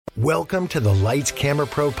Welcome to the Lights Camera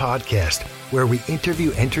Pro podcast, where we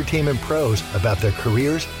interview entertainment pros about their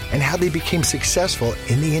careers and how they became successful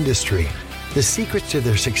in the industry. The secrets to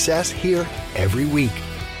their success here every week.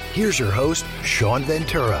 Here's your host, Sean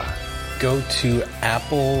Ventura. Go to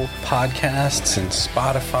Apple Podcasts and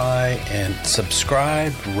Spotify and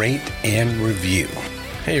subscribe, rate, and review.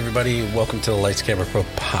 Hey everybody, welcome to the Lights Camera Pro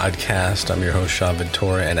podcast. I'm your host, Sean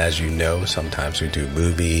Ventura, and as you know, sometimes we do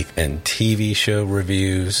movie and TV show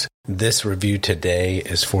reviews. This review today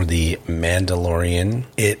is for The Mandalorian.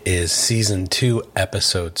 It is Season 2,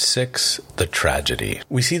 Episode 6, The Tragedy.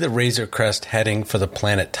 We see the Razor Crest heading for the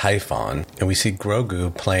planet Typhon, and we see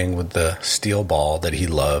Grogu playing with the steel ball that he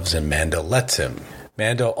loves, and Mando lets him.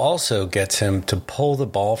 Mando also gets him to pull the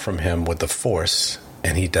ball from him with the Force,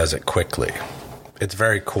 and he does it quickly. It's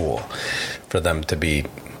very cool for them to be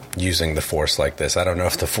using the Force like this. I don't know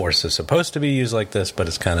if the Force is supposed to be used like this, but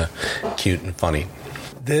it's kind of cute and funny.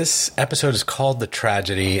 This episode is called The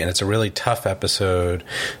Tragedy, and it's a really tough episode,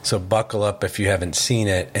 so buckle up if you haven't seen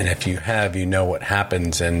it, and if you have, you know what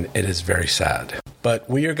happens, and it is very sad. But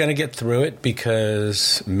we are going to get through it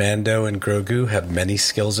because Mando and Grogu have many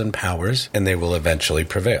skills and powers, and they will eventually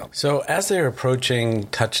prevail. So as they're approaching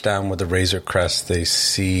touchdown with the Razor Crest, they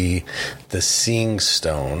see the Seeing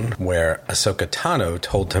Stone, where Ahsoka Tano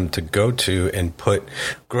told him to go to and put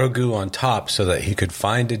Grogu on top so that he could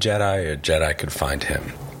find a Jedi could find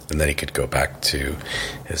him. And then he could go back to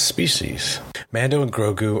his species. Mando and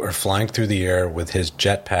Grogu are flying through the air with his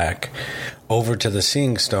jetpack over to the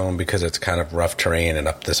Seeing Stone because it's kind of rough terrain and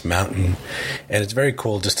up this mountain. And it's very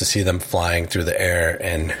cool just to see them flying through the air,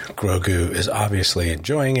 and Grogu is obviously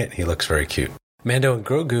enjoying it. He looks very cute. Mando and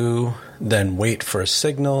Grogu then wait for a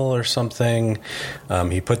signal or something.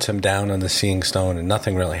 He puts him down on the Seeing Stone and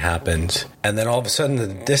nothing really happens. And then all of a sudden in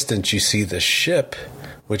the distance you see the ship,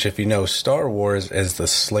 which if you know Star Wars is the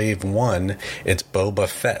Slave One, it's Boba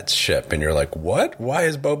Fett's ship. And you're like, what? Why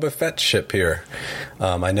is Boba Fett's ship here?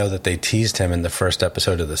 I know that they teased him in the first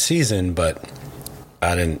episode of the season, but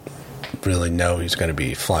I didn't really know he's going to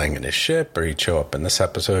be flying in his ship or he'd show up in this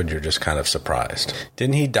episode. You're just kind of surprised.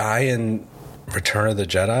 Didn't he die in Return of the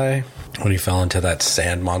Jedi when he fell into that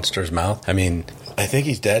sand monster's mouth? I mean, I think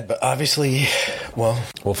he's dead, but obviously, well,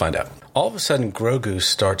 we'll find out. All of a sudden, Grogu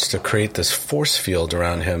starts to create this force field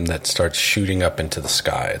around him that starts shooting up into the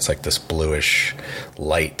sky. It's like this bluish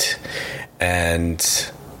light. And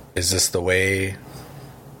is this the way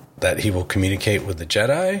that he will communicate with the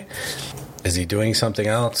Jedi? Is he doing something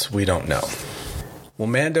else? We don't know. Well,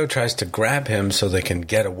 Mando tries to grab him so they can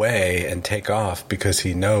get away and take off because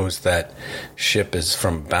he knows that ship is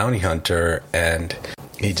from Bounty Hunter and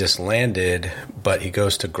he just landed, but he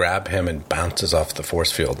goes to grab him and bounces off the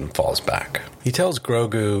force field and falls back. He tells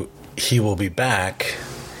Grogu he will be back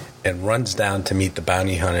and runs down to meet the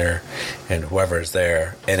bounty hunter and whoever is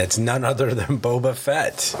there. And it's none other than Boba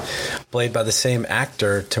Fett, played by the same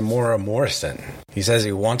actor, Temuera Morrison. He says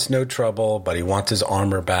he wants no trouble, but he wants his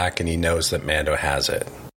armor back and he knows that Mando has it.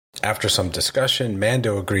 After some discussion,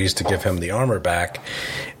 Mando agrees to give him the armor back,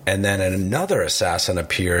 and then another assassin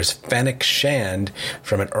appears, Fennec Shand,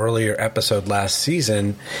 from an earlier episode last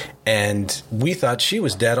season, and we thought she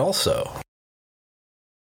was dead also.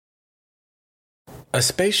 A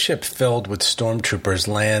spaceship filled with stormtroopers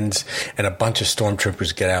lands, and a bunch of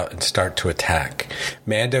stormtroopers get out and start to attack.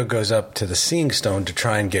 Mando goes up to the Seeing Stone to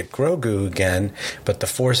try and get Grogu again, but the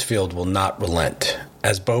force field will not relent.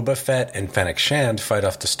 As Boba Fett and Fennec Shand fight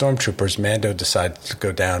off the stormtroopers, Mando decides to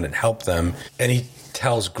go down and help them, and he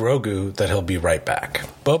tells Grogu that he'll be right back.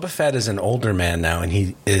 Boba Fett is an older man now, and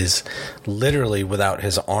he is literally without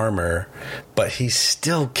his armor, but he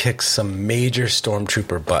still kicks some major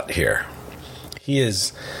stormtrooper butt here. He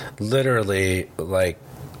is literally like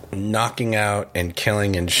knocking out and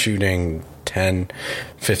killing and shooting 10,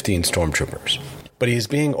 15 stormtroopers. But he's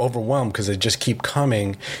being overwhelmed because they just keep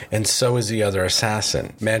coming, and so is the other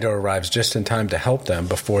assassin. Mando arrives just in time to help them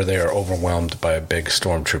before they are overwhelmed by a big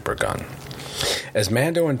stormtrooper gun. As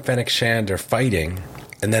Mando and Fennec Shand are fighting,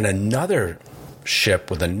 and then another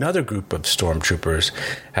ship with another group of stormtroopers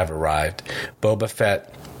have arrived, Boba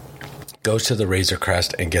Fett goes to the Razor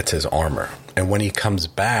Crest and gets his armor. And when he comes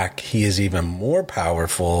back, he is even more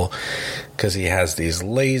powerful because he has these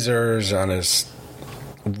lasers on his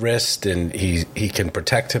wrist and he can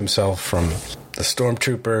protect himself from the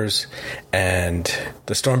stormtroopers, and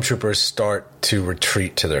the stormtroopers start to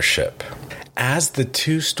retreat to their ship. As the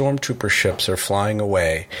two stormtrooper ships are flying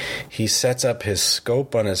away, he sets up his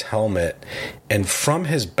scope on his helmet, and from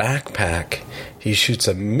his backpack, he shoots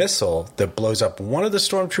a missile that blows up one of the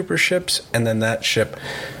stormtrooper ships, and then that ship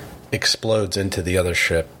explodes into the other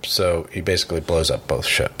ship. So he basically blows up both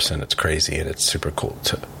ships, and it's crazy, and it's super cool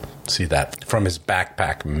to see that from his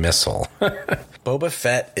backpack missile. Boba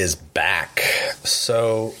Fett is back.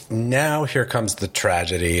 So now here comes the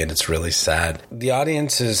tragedy, and it's really sad. The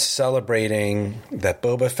audience is celebrating that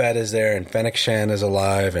Boba Fett is there, and Fennec Shand is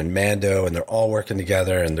alive, and Mando, and they're all working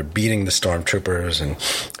together, and they're beating the stormtroopers, and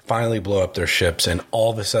finally blow up their ships. And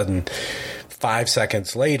all of a sudden, 5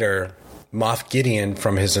 seconds later, Moff Gideon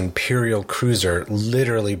from his Imperial cruiser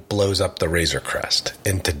literally blows up the Razor Crest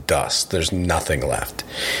into dust. There's nothing left.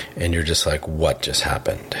 And you're just like, what just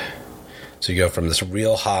happened? So you go from this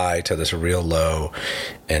real high to this real low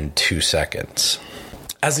in 2 seconds.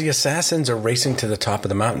 As the assassins are racing to the top of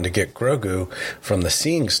the mountain to get Grogu from the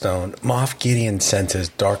Seeing Stone, Moff Gideon sends his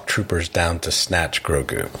dark troopers down to snatch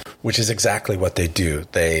Grogu, which is exactly what they do.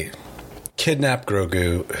 They kidnap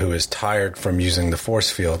Grogu, who is tired from using the force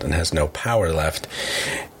field and has no power left,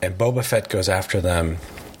 and Boba Fett goes after them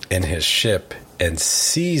in his ship and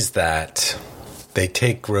sees that. They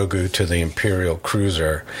take Grogu to the Imperial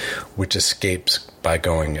cruiser, which escapes by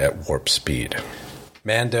going at warp speed.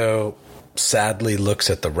 Mando sadly looks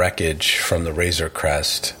at the wreckage from the Razor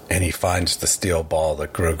Crest, and he finds the steel ball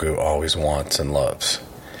that Grogu always wants and loves.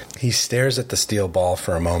 He stares at the steel ball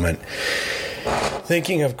for a moment,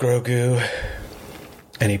 thinking of Grogu,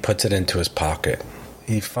 and he puts it into his pocket.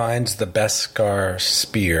 He finds the Beskar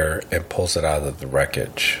spear and pulls it out of the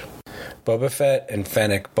wreckage. Boba Fett and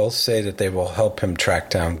Fennec both say that they will help him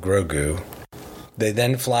track down Grogu. They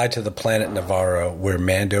then fly to the planet Navarro, where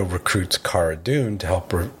Mando recruits Cara Dune to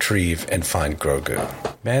help retrieve and find Grogu.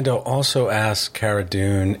 Mando also asks Cara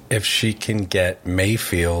Dune if she can get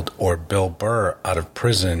Mayfield or Bill Burr out of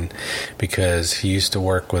prison because he used to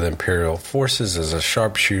work with Imperial forces as a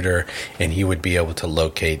sharpshooter, and he would be able to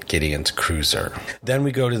locate Gideon's cruiser. Then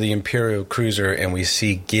we go to the Imperial cruiser, and we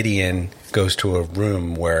see Gideon goes to a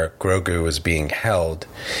room where Grogu is being held,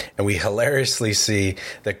 and we hilariously see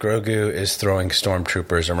that Grogu is throwing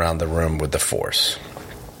stormtroopers around the room with the Force.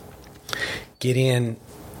 Gideon,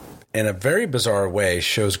 in a very bizarre way,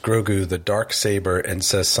 shows Grogu the Darksaber and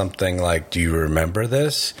says something like, "Do you remember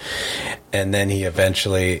this?" And then he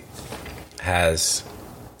eventually has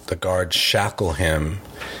the guards shackle him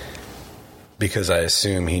because I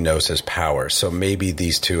assume he knows his power. So maybe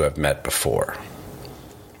these two have met before.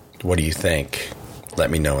 What do you think?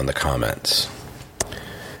 Let me know in the comments.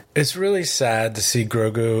 It's really sad to see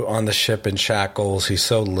Grogu on the ship in shackles. He's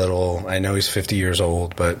so little. I know he's 50 years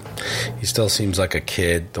old, but he still seems like a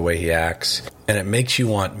kid the way he acts. And it makes you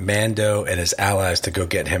want Mando and his allies to go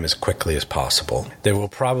get him as quickly as possible. They will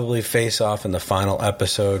probably face off in the final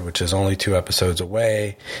episode, which is only 2 episodes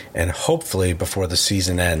away. And hopefully before the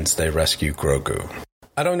season ends, they rescue Grogu.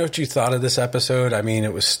 I don't know what you thought of this episode. I mean,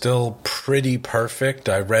 it was still pretty perfect.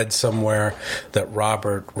 I read somewhere that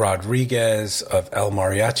Robert Rodriguez of El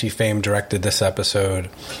Mariachi fame directed this episode.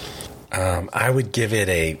 I would give it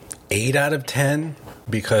a 8 out of 10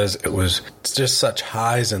 because it was just such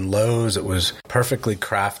highs and lows. It was perfectly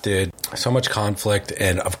crafted, so much conflict,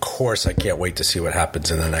 and of course I can't wait to see what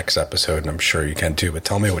happens in the next episode, and I'm sure you can too. But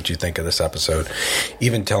tell me what you think of this episode.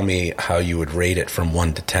 Even tell me how you would rate it from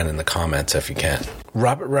 1 to 10 in the comments if you can.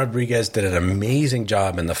 Robert Rodriguez did an amazing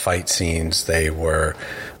job in the fight scenes. They were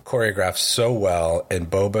choreographed so well, and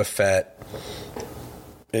Boba Fett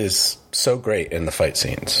is so great in the fight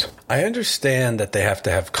scenes. I understand that they have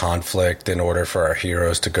to have conflict in order for our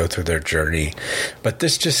heroes to go through their journey, but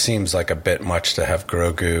this just seems like a bit much to have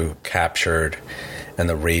Grogu captured and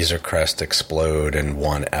the Razor Crest explode in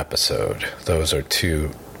 1 episode. Those are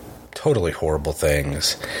 2 totally horrible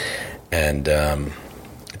things, and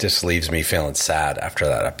it just leaves me feeling sad after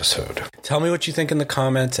that episode. Tell me what you think in the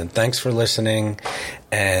comments, and thanks for listening,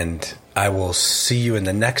 and I will see you in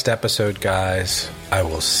the next episode, guys. I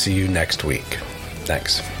will see you next week.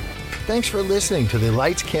 Thanks. Thanks for listening to the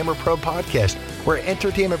Lights Camera Pro podcast, where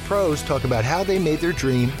entertainment pros talk about how they made their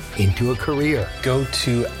dream into a career. Go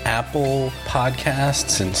to Apple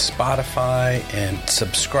Podcasts and Spotify and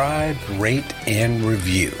subscribe, rate, and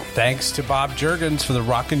review. Thanks to Bob Juergens for the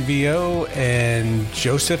Rockin' VO and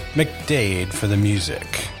Joseph McDade for the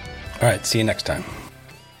music. All right, see you next time.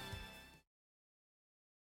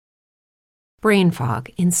 Brain fog,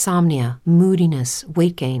 insomnia, moodiness,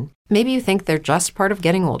 weight gain. Maybe you think they're just part of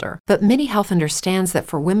getting older, but MIDI Health understands that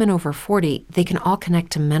for women over 40, they can all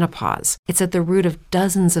connect to menopause. It's at the root of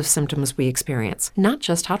dozens of symptoms we experience, not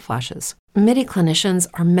just hot flashes. MIDI clinicians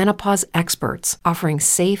are menopause experts, offering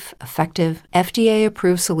safe, effective,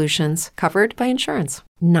 FDA-approved solutions covered by insurance.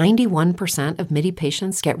 91% of MIDI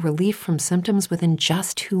patients get relief from symptoms within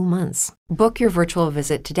just 2 months. Book your virtual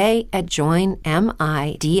visit today at joinmidi.com.